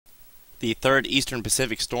The third Eastern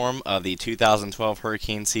Pacific storm of the 2012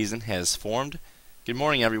 hurricane season has formed. Good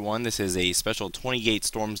morning, everyone. This is a special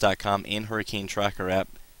 28storms.com and Hurricane Tracker app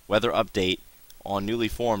weather update on newly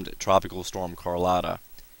formed Tropical Storm Carlotta.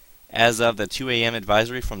 As of the 2 a.m.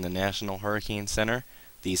 advisory from the National Hurricane Center,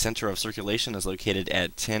 the center of circulation is located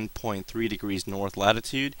at 10.3 degrees north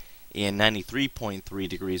latitude and 93.3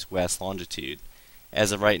 degrees west longitude.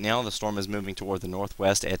 As of right now, the storm is moving toward the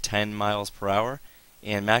northwest at 10 miles per hour,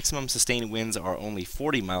 and maximum sustained winds are only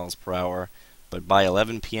 40 miles per hour, but by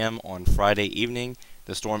 11 p.m. on Friday evening,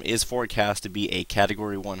 the storm is forecast to be a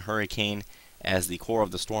Category 1 hurricane as the core of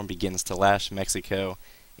the storm begins to lash Mexico,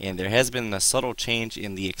 and there has been a subtle change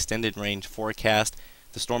in the extended range forecast.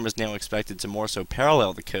 The storm is now expected to more so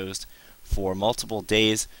parallel the coast for multiple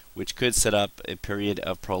days, which could set up a period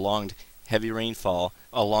of prolonged heavy rainfall,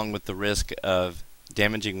 along with the risk of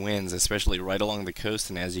damaging winds, especially right along the coast.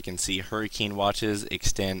 And as you can see, hurricane watches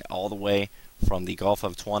extend all the way from the Gulf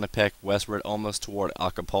of Tehuantepec westward almost toward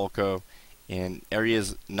Acapulco, and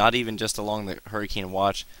areas not even just along the hurricane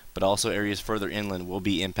watch, but also areas further inland will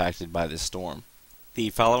be impacted by this storm. The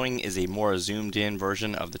following is a more zoomed in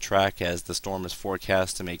version of the track as the storm is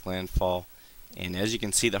forecast to make landfall. And as you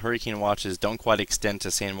can see, the hurricane watches don't quite extend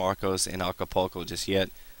to San Marcos and Acapulco just yet,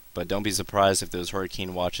 but don't be surprised if those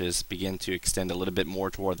hurricane watches begin to extend a little bit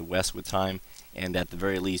more toward the west with time, and at the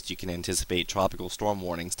very least you can anticipate tropical storm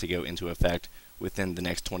warnings to go into effect within the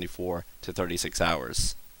next 24 to 36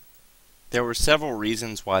 hours. There were several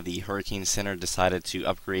reasons why the Hurricane Center decided to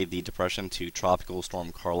upgrade the depression to Tropical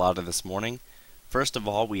Storm Carlotta this morning. First of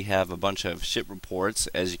all, we have a bunch of ship reports,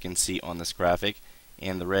 as you can see on this graphic,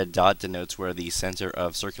 and the red dot denotes where the center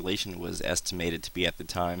of circulation was estimated to be at the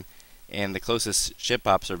time. And the closest ship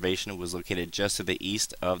observation was located just to the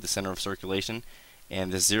east of the center of circulation,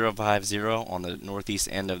 and the 050 on the northeast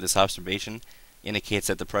end of this observation indicates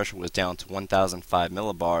that the pressure was down to 1005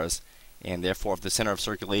 millibars, and therefore if the center of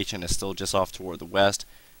circulation is still just off toward the west,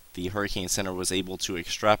 the Hurricane Center was able to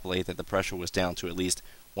extrapolate that the pressure was down to at least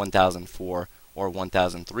 1004 or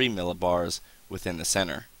 1003 millibars within the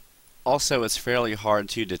center. Also, it's fairly hard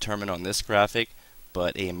to determine on this graphic,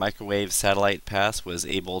 but a microwave satellite pass was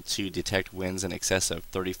able to detect winds in excess of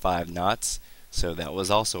 35 knots, so that was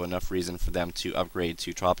also enough reason for them to upgrade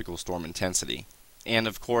to tropical storm intensity. And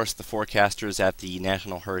of course, the forecasters at the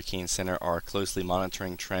National Hurricane Center are closely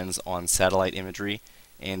monitoring trends on satellite imagery,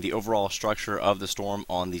 and the overall structure of the storm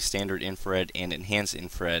on the standard infrared and enhanced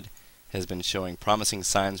infrared has been showing promising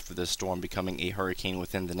signs for this storm becoming a hurricane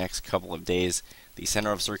within the next couple of days. The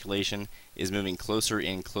center of circulation is moving closer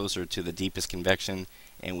and closer to the deepest convection,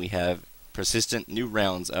 and we have persistent new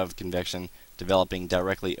rounds of convection developing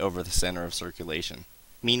directly over the center of circulation.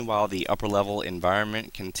 Meanwhile, the upper level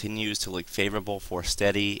environment continues to look favorable for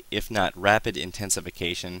steady, if not rapid,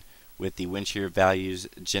 intensification, with the wind shear values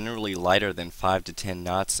generally lighter than 5 to 10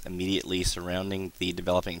 knots immediately surrounding the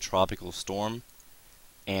developing tropical storm,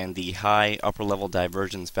 and the high upper level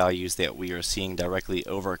divergence values that we are seeing directly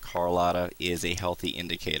over Carlotta is a healthy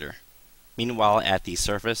indicator. Meanwhile, at the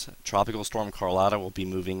surface, Tropical Storm Carlotta will be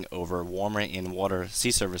moving over warmer in water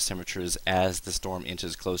sea surface temperatures as the storm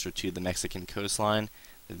inches closer to the Mexican coastline.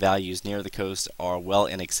 The values near the coast are well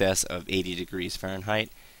in excess of 80 degrees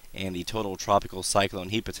Fahrenheit, and the total tropical cyclone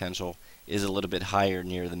heat potential is a little bit higher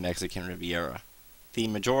near the Mexican Riviera. The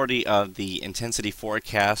majority of the intensity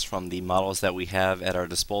forecasts from the models that we have at our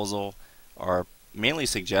disposal are mainly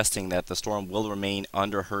suggesting that the storm will remain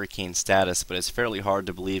under hurricane status, but it's fairly hard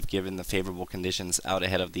to believe given the favorable conditions out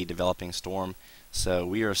ahead of the developing storm. So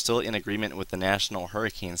we are still in agreement with the National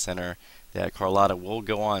Hurricane Center that Carlotta will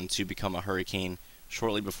go on to become a hurricane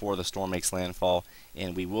shortly before the storm makes landfall,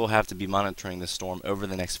 and we will have to be monitoring the storm over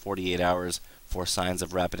the next 48 hours for signs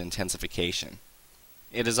of rapid intensification.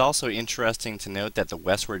 It is also interesting to note that the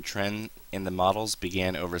westward trend in the models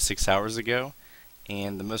began over 6 hours ago,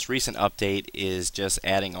 and the most recent update is just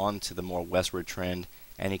adding on to the more westward trend,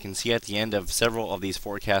 and you can see at the end of several of these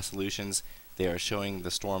forecast solutions they are showing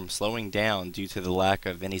the storm slowing down due to the lack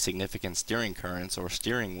of any significant steering currents or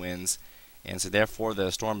steering winds, and so therefore the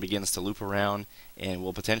storm begins to loop around and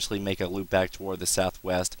will potentially make a loop back toward the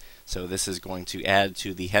southwest. So this is going to add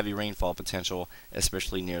to the heavy rainfall potential,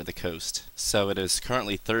 especially near the coast. So it is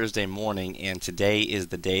currently Thursday morning, and today is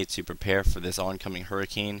the day to prepare for this oncoming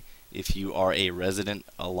hurricane if you are a resident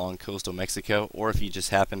along coastal Mexico, or if you just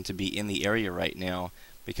happen to be in the area right now,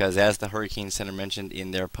 because as the Hurricane Center mentioned in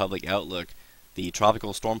their public outlook, the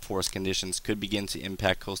tropical storm force conditions could begin to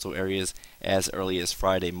impact coastal areas as early as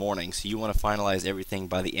Friday morning. So you want to finalize everything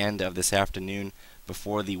by the end of this afternoon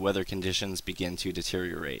before the weather conditions begin to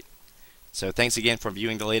deteriorate. So thanks again for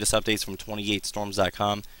viewing the latest updates from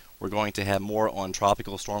 28storms.com. We're going to have more on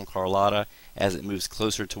Tropical Storm Carlotta as it moves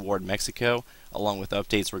closer toward Mexico, along with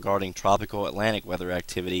updates regarding tropical Atlantic weather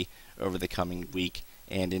activity over the coming week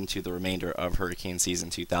and into the remainder of hurricane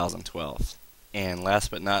season 2012. And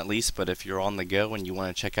last but not least, but if you're on the go and you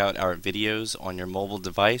want to check out our videos on your mobile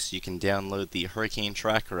device, you can download the Hurricane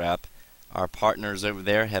Tracker app. Our partners over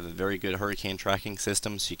there have a very good hurricane tracking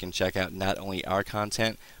system, so you can check out not only our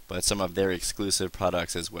content, but some of their exclusive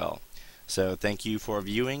products as well. So thank you for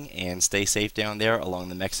viewing, and stay safe down there along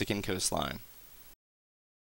the Mexican coastline.